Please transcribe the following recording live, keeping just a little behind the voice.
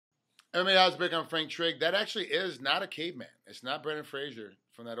MMA Oddsbreaker, I'm Frank Trigg. That actually is not a caveman. It's not Brendan Fraser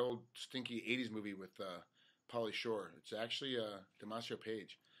from that old stinky 80s movie with Pauly Shore. It's actually Damacio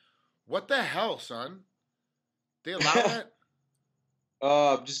Page. What the hell, son? They allow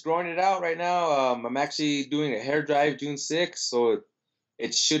that? Just growing it out right now. I'm actually doing a hair drive June 6th, so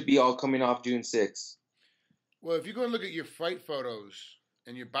it should be all coming off June 6th. Well, if you go and look at your fight photos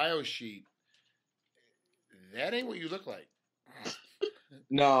and your bio sheet, that ain't what you look like.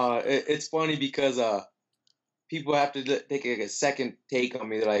 No, it's funny because people have to take like a second take on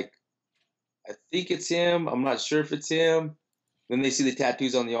me. They're like, I think it's him. I'm not sure if it's him. Then they see the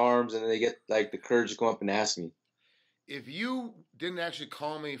tattoos on the arms, and then they get like the courage to come up and ask me. If you didn't actually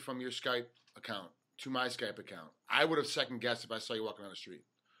call me from your Skype account to my Skype account, I would have second guessed if I saw you walking down the street,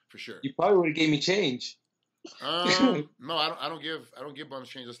 for sure. You probably would have gave me change. No, I don't give bonus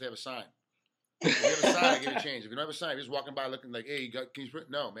change unless they have a sign. If you have a sign, I give you change. If you don't have a sign, you're just walking by looking like, hey, can you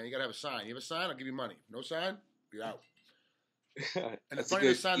print? No, man, you gotta have a sign. You have a sign, I'll give you money. No sign, you're out. And the funnier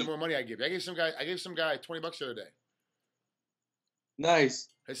the sign, the more money I give you. I gave some guy $20 the other day. Nice.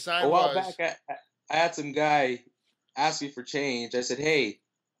 His sign a while back, I had some guy ask me for change. I said, hey,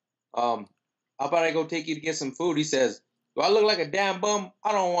 how about I go take you to get some food? He says, do I look like a damn bum?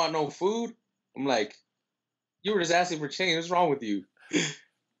 I don't want no food. I'm like, you were just asking for change. What's wrong with you?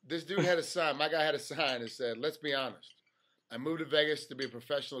 This dude had a sign. My guy had a sign that said, let's be honest. I moved to Vegas to be a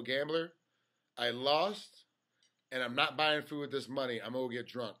professional gambler. I lost, and I'm not buying food with this money. I'm going to get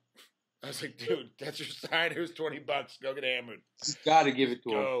drunk. I was like, dude, that's your sign. It was $20. Go get hammered. Just got to give it to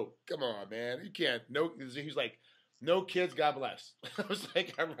him. Go. Come on, man. You can't. No. He's like, no kids, God bless. I was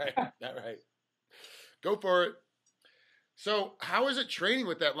like, all right. Go for it. So how is it training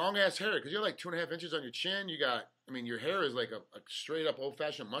with that long-ass hair? Because you're like 2.5 inches on your chin. You got, your hair is like a straight-up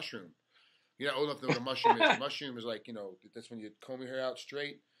old-fashioned mushroom. You're not old enough to know what a mushroom is. A mushroom is like, that's when you comb your hair out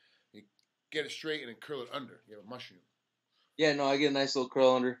straight. You get it straight and then curl it under. You have a mushroom. Yeah, no, I get a nice little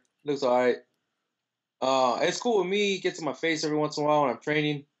curl under. Looks all right. It's cool with me. It gets in my face every once in a while when I'm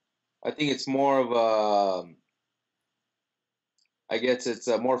training. I think it's more of I guess it's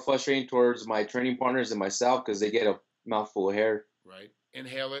more frustrating towards my training partners than myself because they get a mouthful of hair. Right.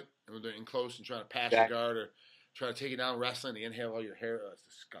 Inhale it, and when they're in close and trying to pass your guard or try to take it down wrestling, they inhale all your hair. Oh, that's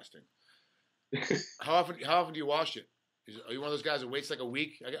disgusting. How often do you wash it? Are you one of those guys that waits like a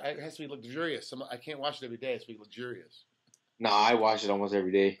week? It has to be luxurious. I can't wash it every day. It has to be luxurious. No, I wash it almost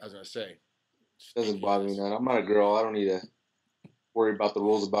every day. I was going to say. It doesn't bother me none. I'm not a girl. I don't need to worry about the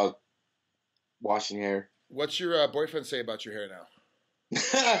rules about washing hair. What's your boyfriend say about your hair now?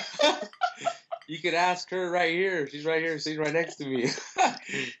 You could ask her right here. She's right here, sitting right next to me.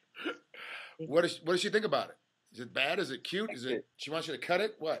 What does she think about it? Is it bad? Is it cute? She wants you to cut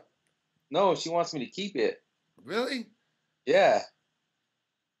it? What? No, she wants me to keep it. Really? Yeah.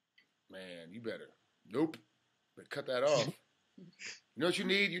 Man, you better. Nope. But cut that off. You know what you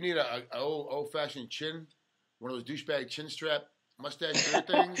need? You need a old-fashioned chin, one of those douchebag chin strap mustache beard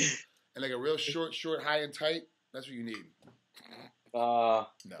things, and like a real short, high and tight. That's what you need. No,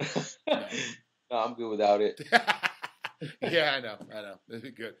 I'm good without it. Yeah, I know. That'd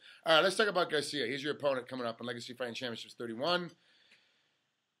be good. All right, let's talk about Garcia. He's your opponent coming up in Legacy Fighting Championships 31.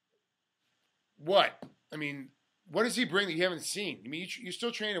 What? What does he bring that you haven't seen? You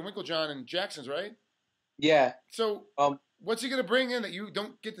still train in Winklejohn and Jackson's, right? Yeah. So, what's he going to bring in that you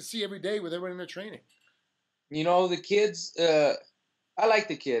don't get to see every day with everyone in their training? The kids, I like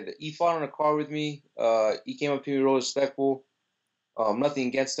the kid. He fought on a car with me. He came up to me real respectful. Nothing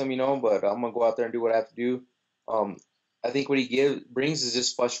against him, but I'm going to go out there and do what I have to do. I think what he brings is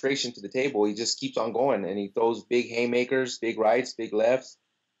just frustration to the table. He just keeps on going, and he throws big haymakers, big rights, big lefts,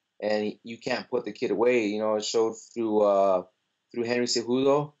 and you can't put the kid away. It showed through Henry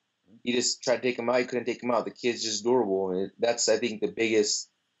Cejudo. He just tried to take him out. He couldn't take him out. The kid's just durable, and that's, I think, the biggest,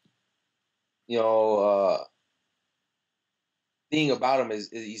 thing about him is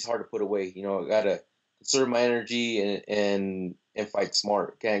he's hard to put away. I gotta conserve my energy and fight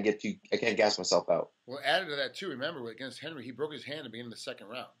smart. I can't gas myself out. Well, added to that too, remember against Henry, he broke his hand at the beginning of the second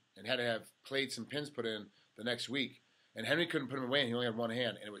round and had to have plates and pins put in the next week. And Henry couldn't put him away, and he only had one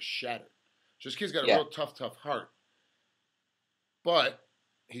hand, and it was shattered. So this kid's got a real tough heart. But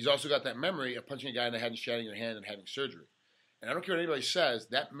he's also got that memory of punching a guy in the head and shattering your hand and having surgery. And I don't care what anybody says,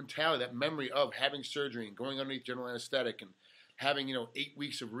 that mentality, that memory of having surgery and going underneath general anesthetic and having, 8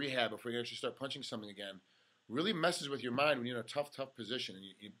 weeks of rehab before you actually start punching something again, really messes with your mind when you're in a tough position and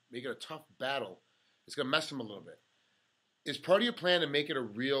you make it a tough battle. It's going to mess them a little bit. Is part of your plan to make it a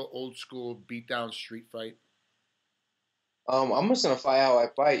real old school beat-down street fight? I'm just going to fight how I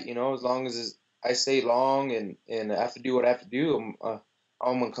fight, as long as I stay long and I have to do what I have to do.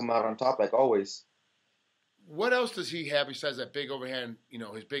 I'm gonna come out on top like always. What else does he have besides that big overhand? You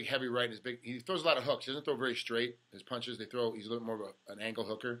know, his big heavy right, his big. He throws a lot of hooks. He doesn't throw very straight. His punches, he's a little more of an angle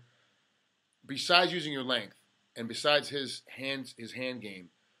hooker. Besides using your length, and besides his hand game,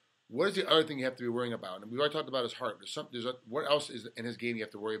 what is the other thing you have to be worrying about? And we already talked about his heart. What else is in his game you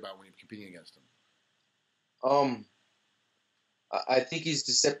have to worry about when you're competing against him? I think he's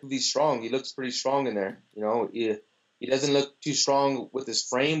deceptively strong. He looks pretty strong in there. You know, he doesn't look too strong with his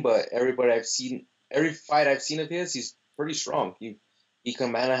frame, but every fight I've seen of his, he's pretty strong. He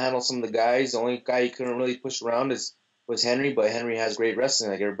can manhandle some of the guys. The only guy he couldn't really push around was Henry, but Henry has great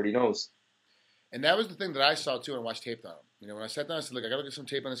wrestling, like everybody knows. And that was the thing that I saw too when I watched tape on him. You know, when I sat down, I said, "Look, I got to get some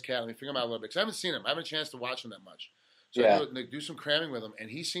tape on this cat. Let me figure him out a little bit." Because I haven't seen him. I haven't a chance to watch him that much. So yeah. I do some cramming with him, and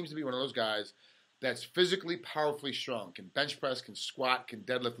he seems to be one of those guys that's physically powerfully strong, can bench press, can squat, can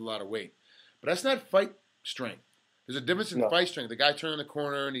deadlift a lot of weight. But that's not fight strength. There's a difference in fight strength. The guy turning the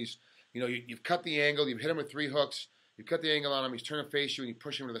corner, and he's, you know, you've cut the angle, you've hit him with 3 hooks, you've cut the angle on him, he's turning to face you, and you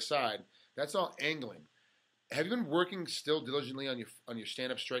push him to the side. That's all angling. Have you been working still diligently on your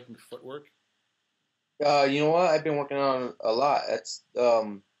stand-up striking footwork? You know what? I've been working on a lot.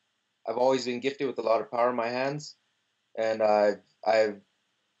 I've always been gifted with a lot of power in my hands, and I've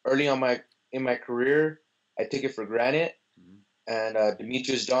early in my career, I took it for granted, and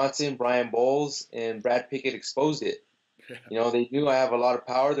Demetrius Johnson, Brian Bowles, and Brad Pickett exposed it. You know, they knew I have a lot of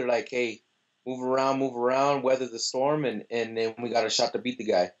power. They're like, "Hey, move around, weather the storm, and then we got a shot to beat the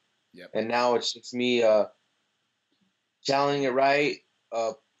guy." Yep. And now it's just me channeling it right,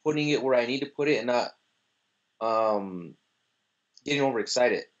 putting it where I need to put it, and not getting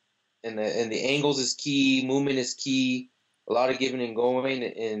overexcited. And the angles is key, movement is key, a lot of giving and going,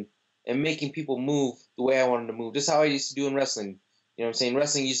 and making people move the way I want them to move. Just how I used to do in wrestling. You know what I'm saying?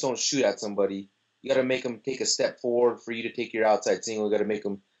 Wrestling, you just don't shoot at somebody. You got to make them take a step forward for you to take your outside single. You got to make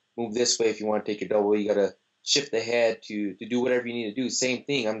them move this way if you want to take your double. You got to shift the head to do whatever you need to do. Same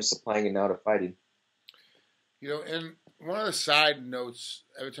thing. I'm just applying it now to fighting. You know, and one of the side notes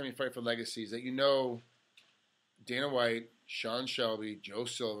every time you fight for Legacy is that you know Dana White, Sean Shelby, Joe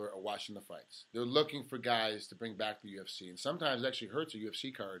Silver are watching the fights. They're looking for guys to bring back to the UFC, and sometimes it actually hurts a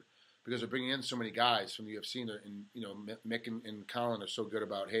UFC card because they're bringing in so many guys from the UFC, and you know, Mick and Colin are so good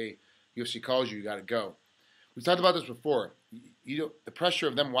about, hey, UFC calls you, you got to go. We've talked about this before. The pressure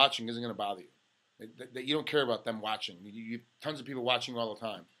of them watching isn't going to bother you. That you don't care about them watching. You have tons of people watching all the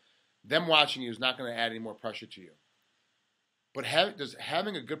time. Them watching you is not going to add any more pressure to you. But does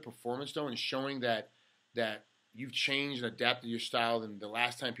having a good performance though, and showing that you've changed and adapted your style than the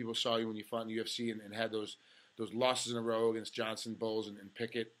last time people saw you when you fought in the UFC and had those losses in a row against Johnson, Bowles, and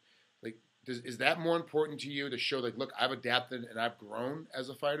Pickett. Like, is that more important to you to show, like, look, I've adapted and I've grown as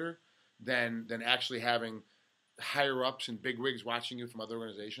a fighter than actually having higher ups and big wigs watching you from other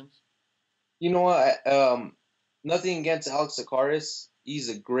organizations? You know what? Nothing against Alex Sakaris. He's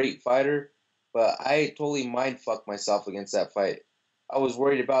a great fighter, but I totally mind fucked myself against that fight. I was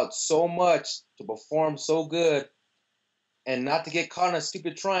worried about so much to perform so good and not to get caught in a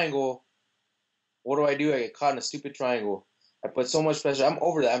stupid triangle. What do? I get caught in a stupid triangle. I put so much pressure. I'm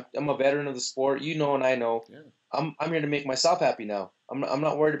over that. I'm a veteran of the sport. You know, and I know. Yeah. I'm here to make myself happy now. I'm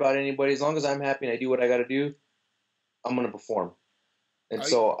not worried about anybody. As long as I'm happy and I do what I got to do, I'm going to perform. And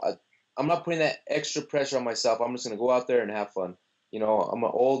I'm not putting that extra pressure on myself. I'm just going to go out there and have fun. You know, I'm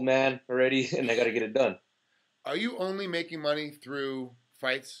an old man already, and I got to get it done. Are you only making money through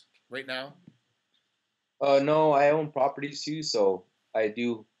fights right now? No, I own properties too, so I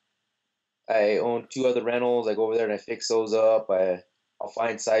own 2 other rentals. I go over there and I fix those up. I'll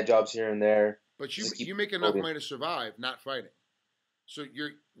find side jobs here and there. But you make enough money to survive, not fighting. So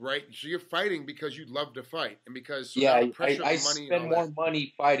you're right. So you're fighting because you love to fight, and because I spend more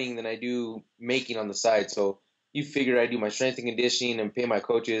money fighting than I do making on the side. So you figure I do my strength and conditioning and pay my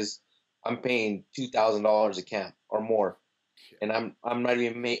coaches. I'm paying $2,000 a camp or more, and I'm not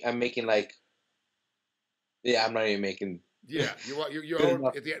even I'm making like, I'm not even making. Yeah, you're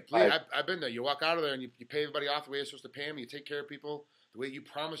I've been there. You walk out of there and you pay everybody off the way you're supposed to pay them. You take care of people the way you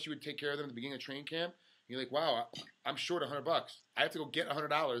promised you would take care of them at the beginning of training camp. You're like, wow, I'm short $100. I have to go get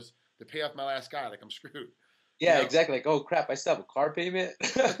 $100 to pay off my last guy. Like, I'm screwed. Yeah, exactly. Like, oh crap, I still have a car payment.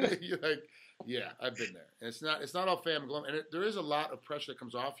 You're like, yeah, I've been there, and it's not all fam and gloom, and there is a lot of pressure that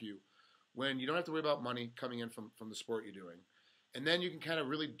comes off you when you don't have to worry about money coming in from the sport you're doing, and then you can kind of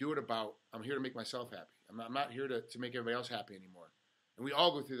really do it about, I'm here to make myself happy. I'm not here to make everybody else happy anymore, and we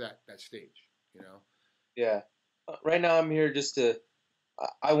all go through that stage, you know. Yeah, right now I'm here just to.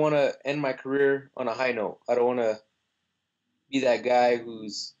 I want to end my career on a high note. I don't want to be that guy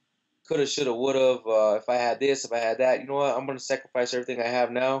who's coulda, shoulda, woulda. If I had this, if I had that, you know what? I'm gonna sacrifice everything I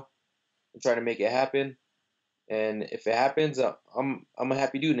have now and try to make it happen. And if it happens, I'm a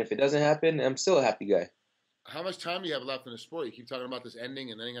happy dude. And if it doesn't happen, I'm still a happy guy. How much time do you have left in the sport? You keep talking about this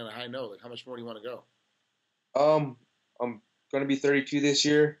ending and ending on a high note. Like, how much more do you want to go? I'm gonna be 32 this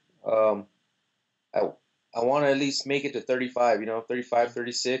year. I want to at least make it to 35. 35,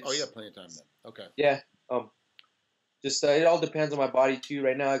 36. Oh, you have plenty of time then. Okay. Yeah. Just it all depends on my body too.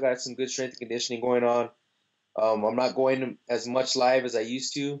 Right now, I got some good strength and conditioning going on. I'm not going as much live as I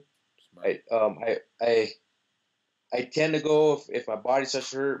used to. I tend to go if my body starts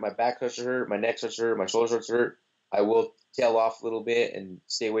to hurt, my back starts to hurt, my neck starts to hurt, my shoulders starts to hurt. I will tail off a little bit and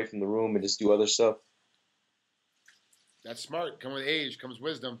stay away from the room and just do other stuff. That's smart. Come with age, comes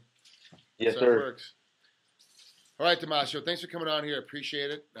wisdom. Yes, That's sir. How it works. All right, Damacio, thanks for coming on here. I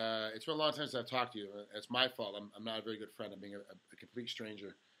appreciate it. It's been a long time since I've talked to you. It's my fault. I'm not a very good friend. I'm being a complete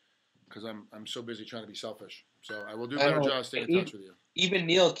stranger because I'm so busy trying to be selfish. So I will do a better job staying in touch with you. Even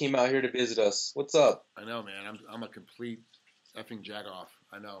Neil came out here to visit us. What's up? I know, man. I'm a complete effing jagoff.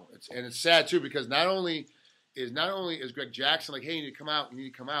 I know. It's sad too because not only is Greg Jackson like, hey, you need to come out,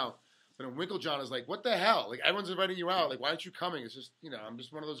 but then Winklejohn is like, what the hell? Like everyone's inviting you out. Like, why aren't you coming? It's just I'm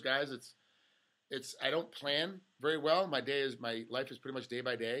just one of those guys. I don't plan very well. My life is pretty much day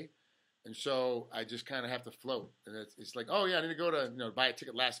by day. And so I just kind of have to float. And it's like, oh yeah, I need to go to, buy a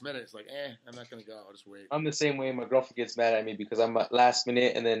ticket last minute. It's like, I'm not going to go. I'll just wait. I'm the same way. My girlfriend gets mad at me because I'm last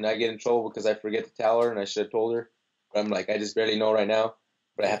minute and then I get in trouble because I forget to tell her and I should have told her. But I'm like, I just barely know right now,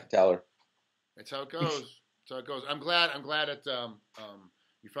 but I have to tell her. That's how it goes. That's how it goes. I'm glad that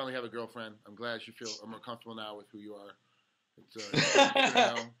you finally have a girlfriend. I'm glad you feel more comfortable now with who you are.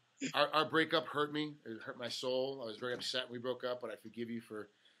 Our breakup hurt me. It hurt my soul. I was very upset when we broke up, but I forgive you for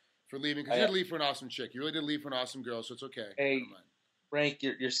leaving because you did leave for an awesome chick. You really did leave for an awesome girl, so it's okay. Hey, Frank,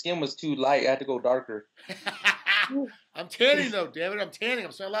 your skin was too light. I had to go darker. I'm tanning though, damn it. I'm tanning.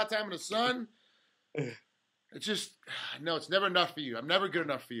 I'm spending a lot of time in the sun. It's just no. It's never enough for you. I'm never good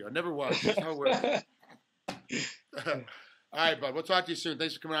enough for you. I never was. That's how it works. All right, bud. We'll talk to you soon.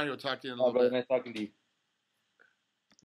 Thanks for coming out here. We'll talk to you in a little bit. Nice talking to you.